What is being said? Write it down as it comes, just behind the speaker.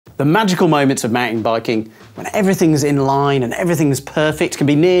The magical moments of mountain biking, when everything's in line and everything's perfect, can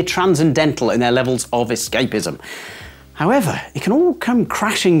be near transcendental in their levels of escapism. However, it can all come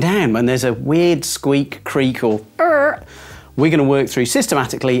crashing down when there's a weird squeak, creak, or We're going to work through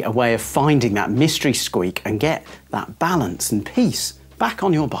systematically a way of finding that mystery squeak and get that balance and peace back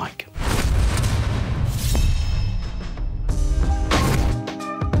on your bike.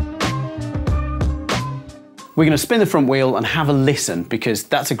 We're going to spin the front wheel and have a listen, because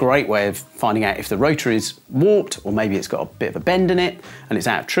that's a great way of finding out if the rotor is warped or maybe it's got a bit of a bend in it and it's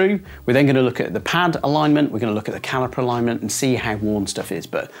out of true. We're then going to look at the pad alignment, we're going to look at the caliper alignment and see how worn stuff is.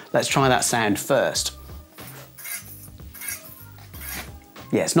 But let's try that sound first.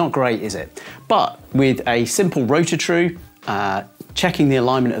 Yeah, it's not great, is it? But with a simple rotor true, checking the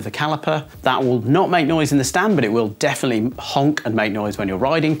alignment of the caliper, that will not make noise in the stand, but it will definitely honk and make noise when you're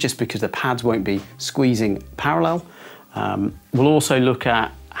riding, just because the pads won't be squeezing parallel. We'll also look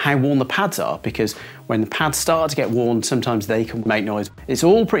at how worn the pads are, because when the pads start to get worn, sometimes they can make noise. It's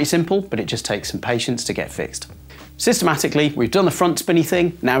all pretty simple, but it just takes some patience to get fixed. Systematically, we've done the front spinny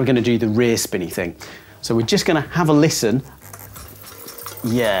thing, now we're going to do the rear spinny thing. So we're just going to have a listen.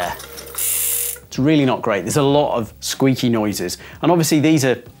 Yeah. It's really not great. There's a lot of squeaky noises. And obviously these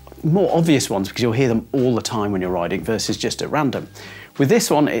are more obvious ones because you'll hear them all the time when you're riding versus just at random. With this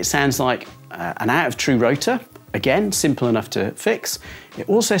one, it sounds like an out of true rotor. Again, simple enough to fix. It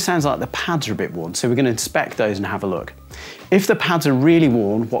also sounds like the pads are a bit worn, so we're going to inspect those and have a look. If the pads are really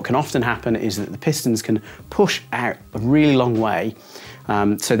worn, what can often happen is that the pistons can push out a really long way.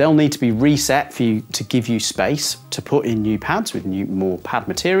 So they'll need to be reset for you to give you space to put in new pads with more pad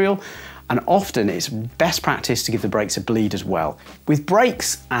material. And often it's best practice to give the brakes a bleed as well. With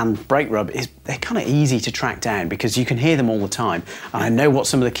brakes and brake rub, they're kind of easy to track down because you can hear them all the time. And I know what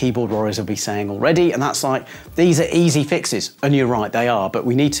some of the keyboard warriors will be saying already, and that's like, these are easy fixes. And you're right, they are, but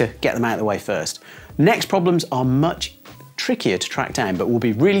we need to get them out of the way first. Next problems are much trickier to track down, but we'll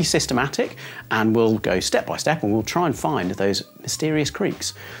be really systematic and we'll go step by step and we'll try and find those mysterious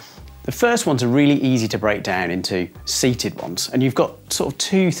creaks. The first ones are really easy to break down into seated ones, and you've got sort of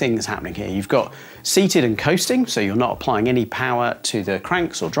two things happening here. You've got seated and coasting, so you're not applying any power to the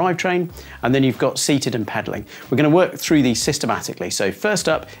cranks or drivetrain, and then you've got seated and pedaling. We're going to work through these systematically. So first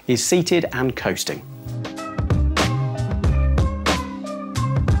up is seated and coasting.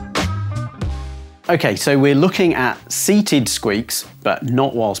 Okay, so we're looking at seated squeaks, but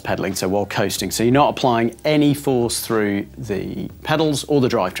not whilst pedaling, so while coasting. So you're not applying any force through the pedals or the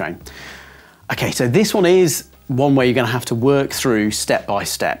drivetrain. Okay, so this one is one where you're going to have to work through step by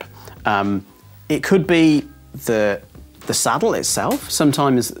step. It could be the saddle itself.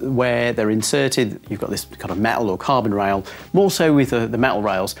 Sometimes where they're inserted, you've got this kind of metal or carbon rail, more so with the metal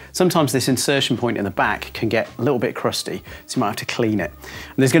rails. Sometimes this insertion point in the back can get a little bit crusty, so you might have to clean it.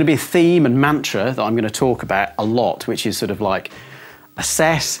 And there's going to be a theme and mantra that I'm going to talk about a lot, which is sort of like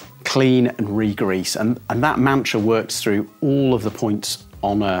assess, clean and re-grease. And that mantra works through all of the points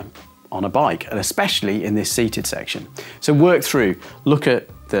on a bike, and especially in this seated section. So work through, look at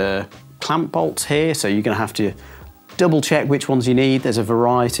the clamp bolts here, so you're going to have to double check which ones you need. There's a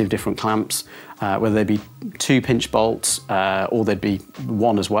variety of different clamps, whether they be 2 pinch bolts or there'd be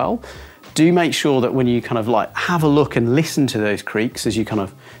one as well. Do make sure that when you kind of like have a look and listen to those creaks as you kind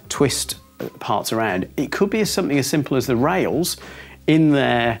of twist parts around, it could be something as simple as the rails in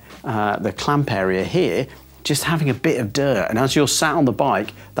there, the clamp area here, just having a bit of dirt. And as you're sat on the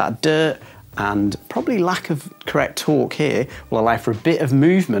bike, that dirt and probably lack of correct torque here will allow for a bit of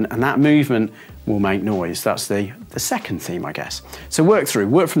movement, and that movement will make noise. That's the second theme, I guess. So work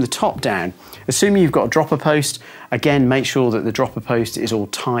from the top down. Assuming you've got a dropper post, again, make sure that the dropper post is all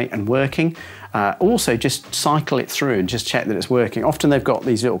tight and working. Also, just cycle it through and just check that it's working. Often they've got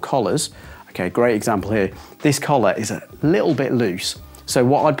these little collars. Okay, great example here. This collar is a little bit loose. So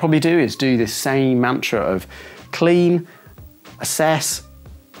what I'd probably do is do this same mantra of clean, assess,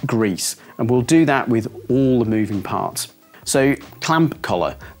 grease. And we'll do that with all the moving parts. So clamp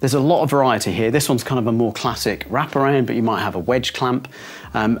collar, there's a lot of variety here. This one's kind of a more classic wraparound, but you might have a wedge clamp.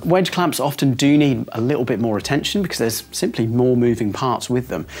 Wedge clamps often do need a little bit more attention because there's simply more moving parts with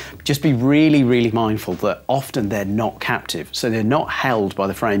them. Just be really, really mindful that often they're not captive, so they're not held by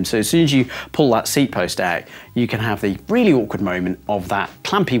the frame. So as soon as you pull that seat post out, you can have the really awkward moment of that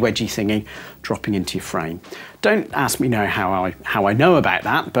clampy wedgy thingy dropping into your frame. Don't ask me now how I know about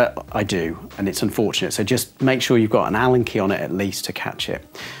that, but I do, and it's unfortunate. So just make sure you've got an Allen key on it at least to catch it.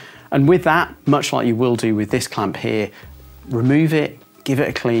 And with that, much like you will do with this clamp here, remove it, give it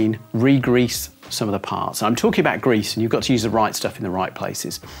a clean, re-grease some of the parts. And I'm talking about grease, and you've got to use the right stuff in the right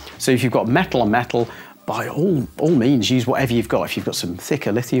places. So if you've got metal on metal, by all means, use whatever you've got. If you've got some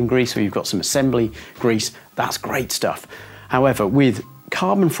thicker lithium grease or you've got some assembly grease, that's great stuff. However, with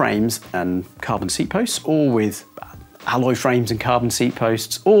carbon frames and carbon seat posts, or with alloy frames and carbon seat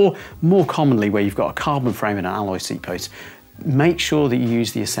posts, or more commonly where you've got a carbon frame and an alloy seat post, make sure that you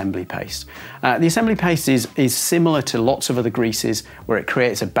use the assembly paste. The assembly paste is similar to lots of other greases, where it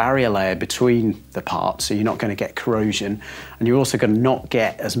creates a barrier layer between the parts, so you're not going to get corrosion, and you're also going to not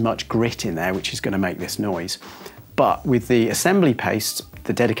get as much grit in there, which is going to make this noise. But with the assembly paste,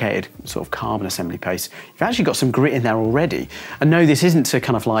 the dedicated sort of carbon assembly paste, you've actually got some grit in there already. And no, this isn't to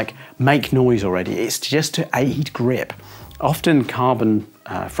kind of like make noise already, it's just to aid grip. Often carbon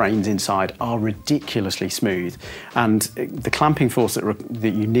frames inside are ridiculously smooth, and the clamping force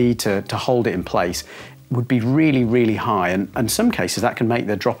that you need to hold it in place would be really, really high, and in some cases that can make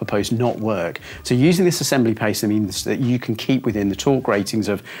the dropper post not work. So using this assembly paste means that you can keep within the torque ratings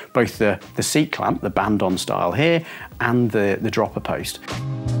of both the seat clamp, the band-on style here, and the dropper post.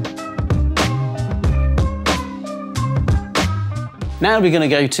 Now we're going to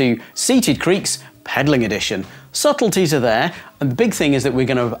go to seated creaks, pedalling edition. Subtleties are there, and the big thing is that we're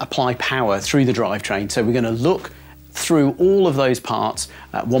going to apply power through the drivetrain. So we're going to look through all of those parts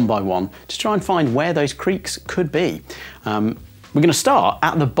one by one to try and find where those creaks could be. We're going to start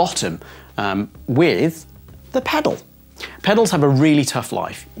at the bottom with the pedal. Pedals have a really tough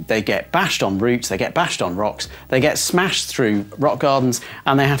life. They get bashed on roots, they get bashed on rocks, they get smashed through rock gardens,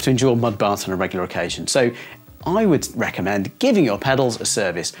 and they have to endure mud baths on a regular occasion. So I would recommend giving your pedals a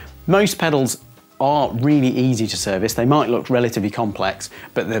service. Most pedals are really easy to service. They might look relatively complex,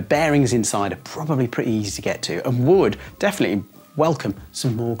 but the bearings inside are probably pretty easy to get to, and would definitely welcome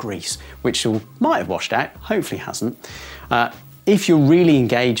some more grease, which might have washed out, hopefully hasn't. If you're really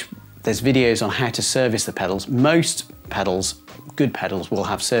engaged, there's videos on how to service the pedals. Most pedals, good pedals, will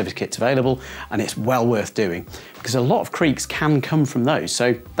have service kits available, and it's well worth doing because a lot of creaks can come from those.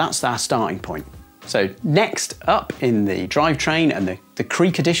 So that's our starting point. So next up in the drivetrain and the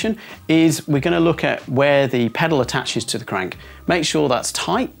creak edition is we're going to look at where the pedal attaches to the crank. Make sure that's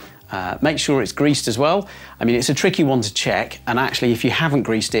tight, make sure it's greased as well. I mean, it's a tricky one to check, and actually if you haven't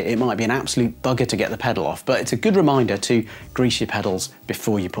greased it, it might be an absolute bugger to get the pedal off, but it's a good reminder to grease your pedals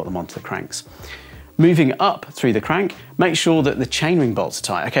before you put them onto the cranks. Moving up through the crank, make sure that the chainring bolts are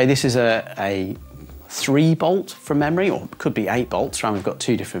tight. Okay, this is a 3 bolt from memory, or it could be 8 bolts, right? We've got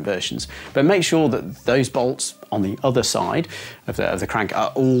 2 different versions, but make sure that those bolts on the other side of the crank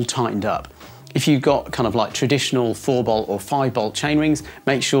are all tightened up. If you've got kind of like traditional 4 bolt or 5 bolt chain rings,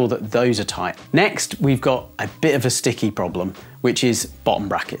 make sure that those are tight. Next, we've got a bit of a sticky problem, which is bottom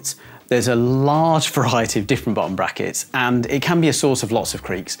brackets. There's a large variety of different bottom brackets, and it can be a source of lots of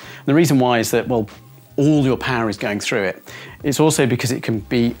creaks. And the reason why is that, well, all your power is going through it. It's also because it can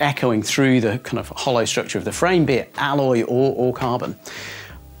be echoing through the kind of hollow structure of the frame, be it alloy or carbon.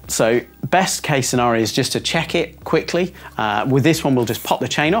 So best case scenario is just to check it quickly. With this one, we'll just pop the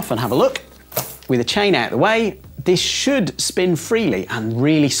chain off and have a look. With the chain out of the way, this should spin freely and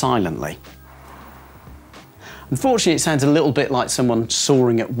really silently. Unfortunately, it sounds a little bit like someone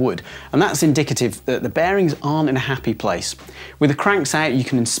sawing at wood, and that's indicative that the bearings aren't in a happy place. With the cranks out, you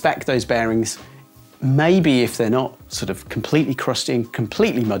can inspect those bearings. Maybe if they're not sort of completely crusty and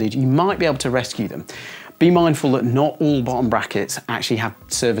completely muddied, you might be able to rescue them. Be mindful that not all bottom brackets actually have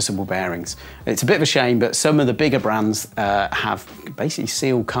serviceable bearings. It's a bit of a shame, but some of the bigger brands have basically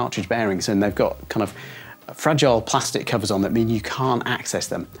sealed cartridge bearings, and they've got kind of fragile plastic covers on that mean you can't access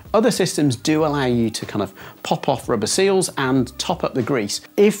them. Other systems do allow you to kind of pop off rubber seals and top up the grease.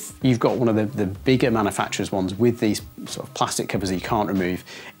 If you've got one of the bigger manufacturers ones with these sort of plastic covers that you can't remove,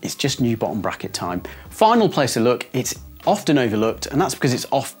 it's just new bottom bracket time. Final place to look, it's often overlooked, and that's because it's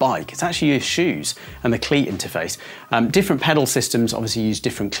off bike. It's actually your shoes and the cleat interface. Different pedal systems obviously use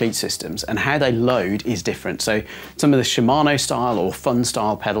different cleat systems, and how they load is different. So some of the Shimano style or Fun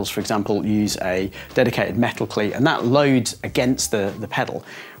style pedals, for example, use a dedicated metal cleat, and that loads against the pedal.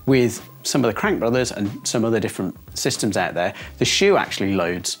 With some of the Crank Brothers and some other different systems out there, the shoe actually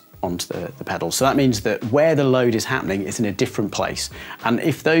loads onto the pedal. So that means that where the load is happening is in a different place. And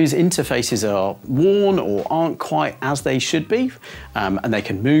if those interfaces are worn or aren't quite as they should be, and they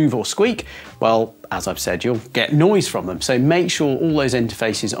can move or squeak, well, as I've said, you'll get noise from them. So make sure all those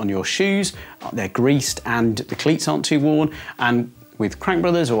interfaces on your shoes, they're greased and the cleats aren't too worn. And with Crank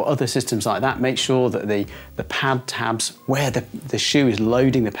Brothers or other systems like that, make sure that the pad tabs where the shoe is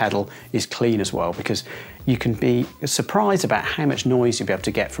loading the pedal is clean as well, because you can be surprised about how much noise you'll be able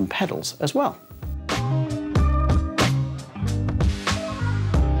to get from pedals as well.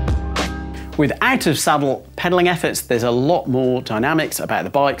 With out of saddle pedaling efforts, there's a lot more dynamics about the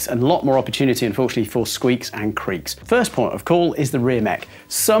bikes and a lot more opportunity, unfortunately, for squeaks and creaks. First point of call is the rear mech.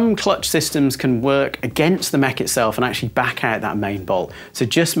 Some clutch systems can work against the mech itself and actually back out that main bolt. So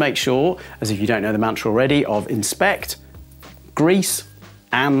just make sure, as if you don't know the mantra already, of inspect, grease,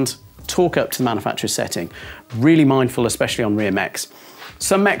 and torque up to the manufacturer's setting. Really mindful, especially on rear mechs.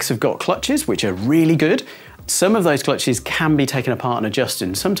 Some mechs have got clutches, which are really good. Some of those clutches can be taken apart and adjusted,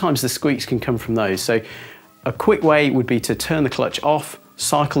 and sometimes the squeaks can come from those. So a quick way would be to turn the clutch off,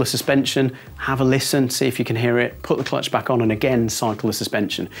 cycle the suspension, have a listen, see if you can hear it, put the clutch back on and again cycle the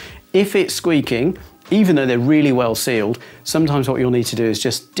suspension. If it's squeaking, even though they're really well sealed, sometimes what you'll need to do is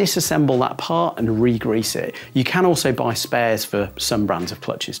just disassemble that part and re-grease it. You can also buy spares for some brands of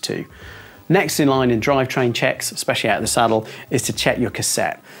clutches too. Next in line in drivetrain checks, especially out of the saddle, is to check your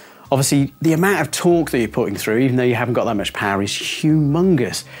cassette. Obviously, the amount of torque that you're putting through, even though you haven't got that much power, is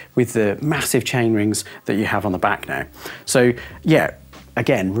humongous with the massive chain rings that you have on the back now. So yeah,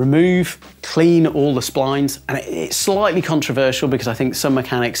 again, remove, clean all the splines, and it's slightly controversial because I think some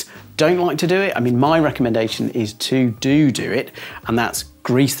mechanics don't like to do it. I mean, my recommendation is to do it, and that's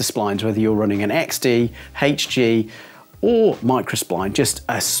grease the splines, whether you're running an XD, HG, or microspline. Just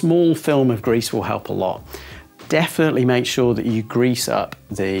a small film of grease will help a lot. Definitely make sure that you grease up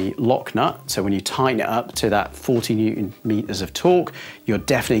the lock nut. So when you tighten it up to that 40 Newton meters of torque, you're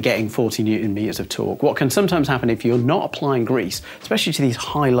definitely getting 40 Newton meters of torque. What can sometimes happen if you're not applying grease, especially to these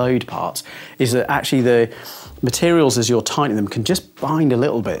high load parts, is that actually the materials as you're tightening them can just bind a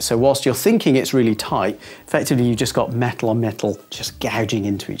little bit. So whilst you're thinking it's really tight, effectively you've just got metal on metal just gouging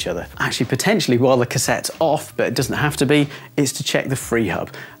into each other. Actually, potentially while the cassette's off, but it doesn't have to be, is to check the free hub.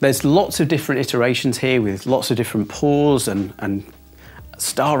 There's lots of different iterations here with lots of different paws and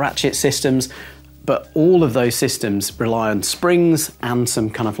star ratchet systems, but all of those systems rely on springs and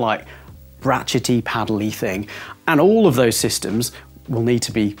some kind of like ratchety, paddly thing. And all of those systems will need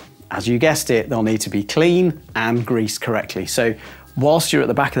to be, as you guessed it, they'll need to be clean and greased correctly. So whilst you're at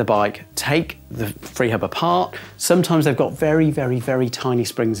the back of the bike, take the free hub apart. Sometimes they've got very, very, very tiny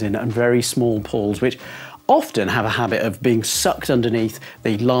springs in and very small pawls, which often have a habit of being sucked underneath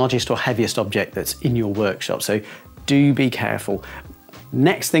the largest or heaviest object that's in your workshop. So do be careful.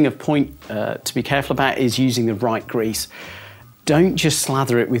 Next thing of point to be careful about is using the right grease. Don't just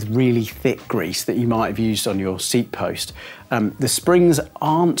slather it with really thick grease that you might have used on your seat post. The springs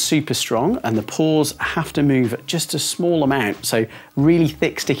aren't super strong and the paws have to move at just a small amount. So really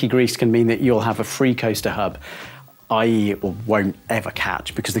thick, sticky grease can mean that you'll have a free coaster hub, i.e. it won't ever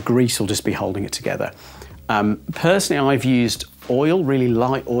catch because the grease will just be holding it together. Personally, I've used oil, really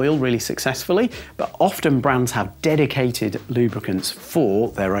light oil, really successfully, but often brands have dedicated lubricants for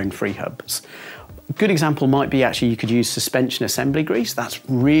their own free hubs. A good example might be actually you could use suspension assembly grease. That's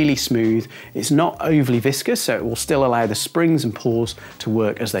really smooth. It's not overly viscous, so it will still allow the springs and paws to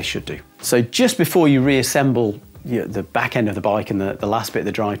work as they should do. So just before you reassemble the back end of the bike and the last bit of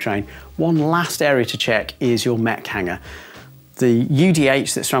the drivetrain, one last area to check is your mech hanger. The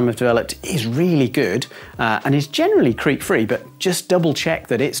UDH that SRAM have developed is really good and is generally creak-free, but just double check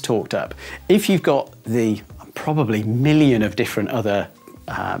that it's torqued up. If you've got the probably million of different other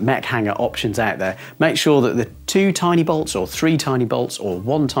mech hanger options out there, make sure that the 2 tiny bolts or 3 tiny bolts or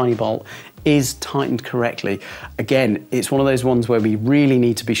 1 tiny bolt is tightened correctly. Again, it's one of those ones where we really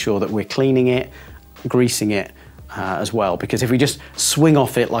need to be sure that we're cleaning it, greasing it as well, because if we just swing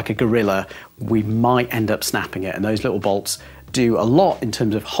off it like a gorilla, we might end up snapping it, and those little bolts do a lot in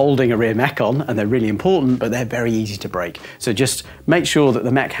terms of holding a rear mech on, and they're really important, but they're very easy to break. So just make sure that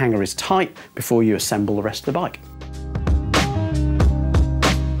the mech hanger is tight before you assemble the rest of the bike.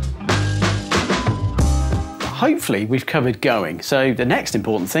 Hopefully we've covered going. So the next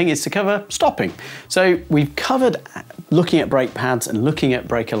important thing is to cover stopping. So we've covered looking at brake pads and looking at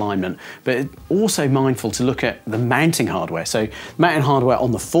brake alignment, but also mindful to look at the mounting hardware. So mounting hardware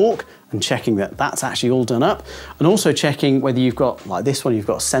on the fork and checking that that's actually all done up, and also checking whether you've got, like this one, you've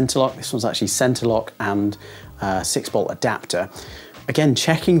got center lock. This one's actually center lock and 6-bolt adapter. Again,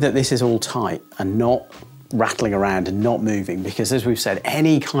 checking that this is all tight and not rattling around and not moving, because as we've said,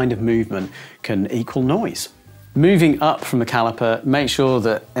 any kind of movement can equal noise. Moving up from the caliper, make sure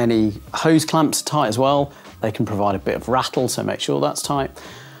that any hose clamps are tight as well. They can provide a bit of rattle, so make sure that's tight.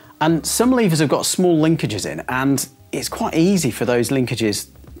 And some levers have got small linkages in, and it's quite easy for those linkages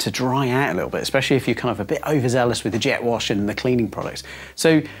to dry out a little bit, especially if you're kind of a bit overzealous with the jet wash and the cleaning products.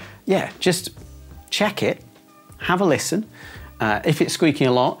 So yeah, just check it, have a listen. If it's squeaking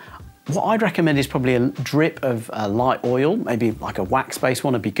a lot, what I'd recommend is probably a drip of light oil, maybe like a wax-based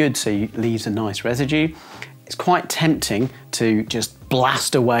one would be good, so it leaves a nice residue. It's quite tempting to just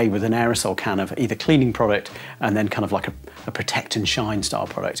blast away with an aerosol can of either cleaning product and then kind of like a protect and shine style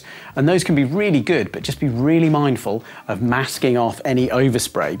product. And those can be really good, but just be really mindful of masking off any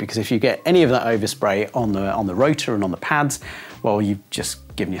overspray, because if you get any of that overspray on the rotor and on the pads, well, you've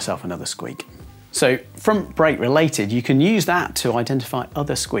just given yourself another squeak. So front brake related, you can use that to identify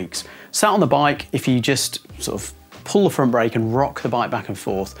other squeaks. Sat on the bike, if you just sort of pull the front brake and rock the bike back and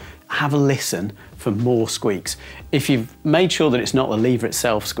forth, have a listen for more squeaks. If you've made sure that it's not the lever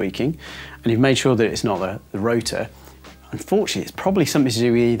itself squeaking, and you've made sure that it's not the rotor, unfortunately it's probably something to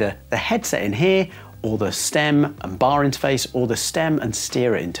do with either the headset in here, or the stem and bar interface, or the stem and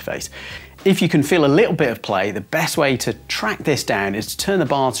steerer interface. If you can feel a little bit of play, the best way to track this down is to turn the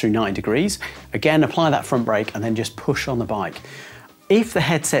bars through 90 degrees, again apply that front brake and then just push on the bike. If the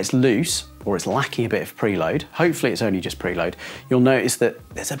headset's loose, or it's lacking a bit of preload, hopefully it's only just preload, you'll notice that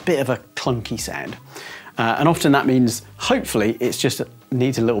there's a bit of a clunky sound. And often that means, hopefully, it's just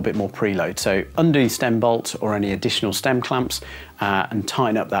needs a little bit more preload. So undo stem bolt or any additional stem clamps and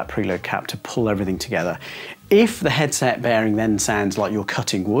tighten up that preload cap to pull everything together. If the headset bearing then sounds like you're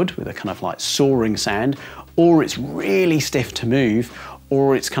cutting wood with a kind of like sawing sound, or it's really stiff to move,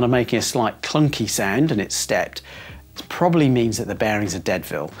 or it's kind of making a slight clunky sound and it's stepped, it probably means that the bearings are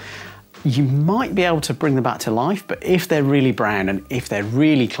deadville. You might be able to bring them back to life, but if they're really brown and if they're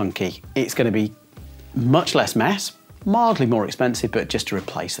really clunky, it's going to be much less mess, mildly more expensive, but just to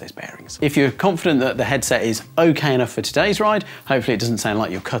replace those bearings. If you're confident that the headset is okay enough for today's ride, hopefully it doesn't sound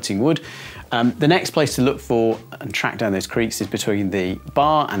like you're cutting wood, the next place to look for and track down those creaks is between the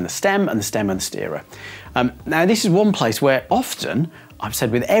bar and the stem and the stem and the steerer. Now this is one place where often, I've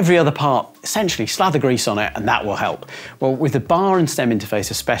said with every other part, essentially slather grease on it and that will help. Well, with the bar and stem interface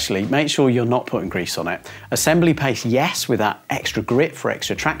especially, make sure you're not putting grease on it. Assembly paste, yes, with that extra grip for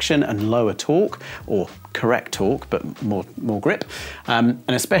extra traction and lower torque, or correct torque, but more grip. And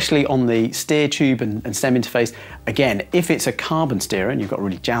especially on the steer tube and stem interface, again, if it's a carbon steerer and you've got a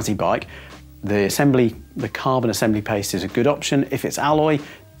really jazzy bike, the carbon assembly paste is a good option. If it's alloy,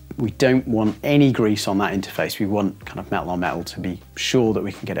 we don't want any grease on that interface. We want kind of metal on metal to be sure that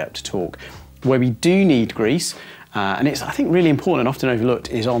we can get it up to torque. Where we do need grease, and it's I think really important and often overlooked,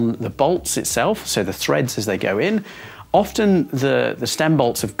 is on the bolts itself, so the threads as they go in. Often the stem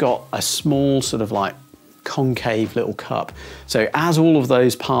bolts have got a small sort of like concave little cup. So as all of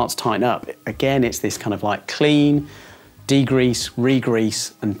those parts tighten up, again, it's this kind of like clean, degrease,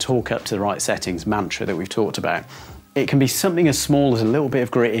 re-grease, and torque up to the right settings mantra that we've talked about. It can be something as small as a little bit of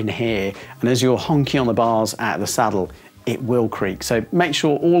grit in here, and as you're honking on the bars out of the saddle, it will creak. So make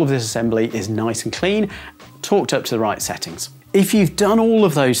sure all of this assembly is nice and clean, torqued up to the right settings. If you've done all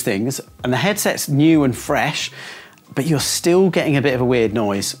of those things and the headset's new and fresh, but you're still getting a bit of a weird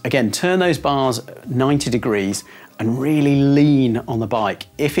noise, again, turn those bars 90 degrees and really lean on the bike.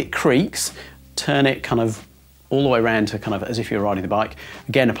 If it creaks, turn it kind of all the way around to kind of as if you're riding the bike.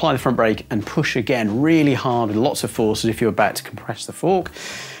 Again, apply the front brake and push again really hard with lots of force as if you're about to compress the fork.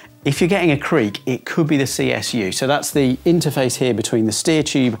 If you're getting a creak, it could be the CSU. So that's the interface here between the steer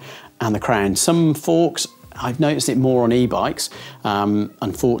tube and the crown. Some forks, I've noticed it more on e-bikes,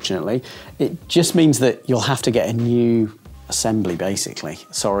 unfortunately. It just means that you'll have to get a new assembly, basically.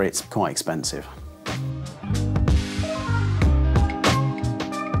 Sorry, it's quite expensive.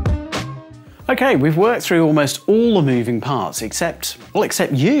 Okay, we've worked through almost all the moving parts, except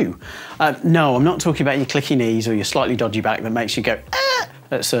you. No, I'm not talking about your clicky knees or your slightly dodgy back that makes you go, ah,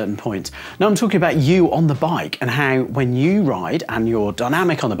 at certain points. No, I'm talking about you on the bike and how when you ride and you're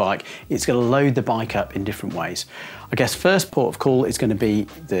dynamic on the bike, it's going to load the bike up in different ways. I guess first port of call is going to be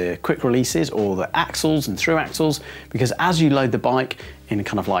the quick releases or the axles and through axles, because as you load the bike in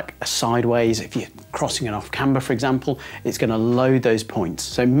kind of like a sideways, if you're crossing it off camber, for example, it's going to load those points.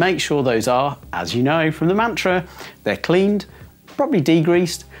 So make sure those are, as you know from the mantra, they're cleaned, probably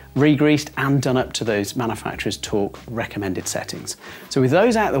degreased, re-greased and done up to those manufacturer's torque recommended settings. So with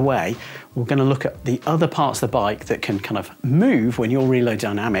those out of the way, we're going to look at the other parts of the bike that can kind of move when you're reload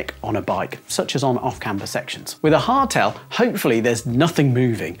dynamic on a bike, such as on off-camber sections. With a hardtail, hopefully there's nothing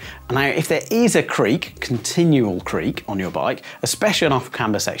moving. And now if there is a creak, continual creak on your bike, especially on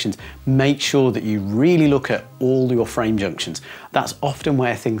off-camber sections, make sure that you really look at all your frame junctions. That's often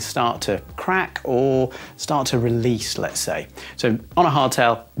where things start to crack or start to release, let's say. So on a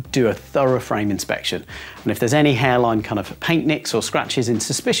hardtail, do a thorough frame inspection. And if there's any hairline kind of paint nicks or scratches in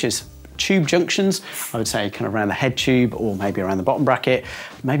suspicious tube junctions, I would say kind of around the head tube or maybe around the bottom bracket,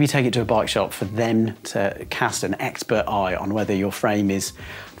 maybe take it to a bike shop for them to cast an expert eye on whether your frame is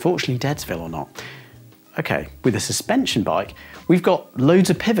unfortunately deadsville or not. Okay, with a suspension bike, we've got loads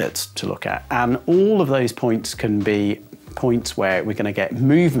of pivots to look at, and all of those points can be points where we're going to get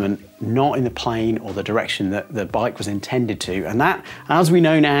movement not in the plane or the direction that the bike was intended to, and that, as we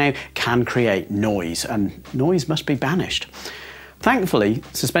know now, can create noise, and noise must be banished. Thankfully,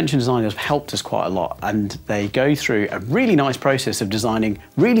 suspension designers have helped us quite a lot, and they go through a really nice process of designing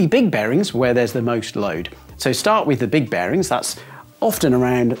really big bearings where there's the most load. So start with the big bearings, that's often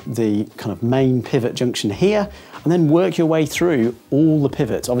around the kind of main pivot junction here, and then work your way through all the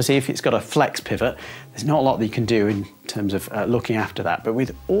pivots. Obviously, if it's got a flex pivot, there's not a lot that you can do in terms of looking after that, but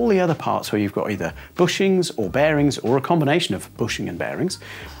with all the other parts where you've got either bushings or bearings or a combination of bushing and bearings,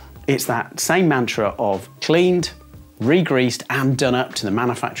 it's that same mantra of cleaned, re-greased and done up to the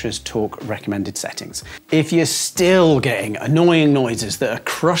manufacturer's torque recommended settings. If you're still getting annoying noises that are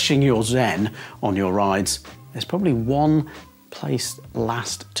crushing your zen on your rides, there's probably one place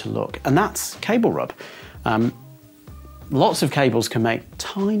last to look, and that's cable rub. Lots of cables can make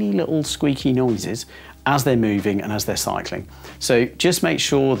tiny little squeaky noises as they're moving and as they're cycling. So just make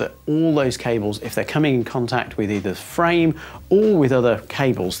sure that all those cables, if they're coming in contact with either the frame or with other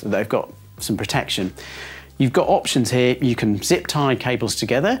cables, that they've got some protection. You've got options here. You can zip tie cables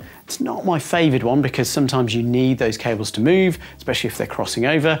together. It's not my favorite one because sometimes you need those cables to move, especially if they're crossing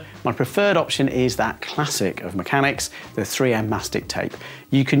over. My preferred option is that classic of mechanics, the 3M mastic tape.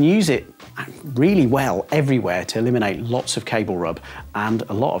 You can use it really well everywhere to eliminate lots of cable rub and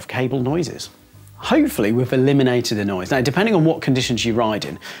a lot of cable noises. Hopefully we've eliminated the noise. Now, depending on what conditions you ride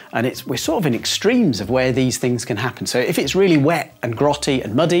in, and we're sort of in extremes of where these things can happen. So if it's really wet and grotty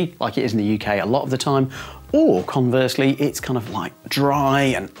and muddy, like it is in the UK a lot of the time, or conversely, it's kind of like dry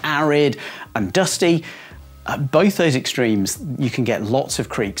and arid and dusty, both those extremes, you can get lots of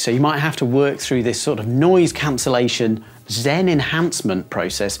creaks. So you might have to work through this sort of noise cancellation, zen enhancement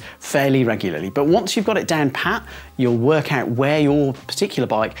process fairly regularly. But once you've got it down pat, you'll work out where your particular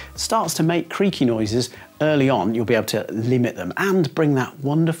bike starts to make creaky noises early on. You'll be able to limit them and bring that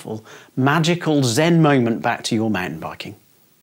wonderful, magical zen moment back to your mountain biking.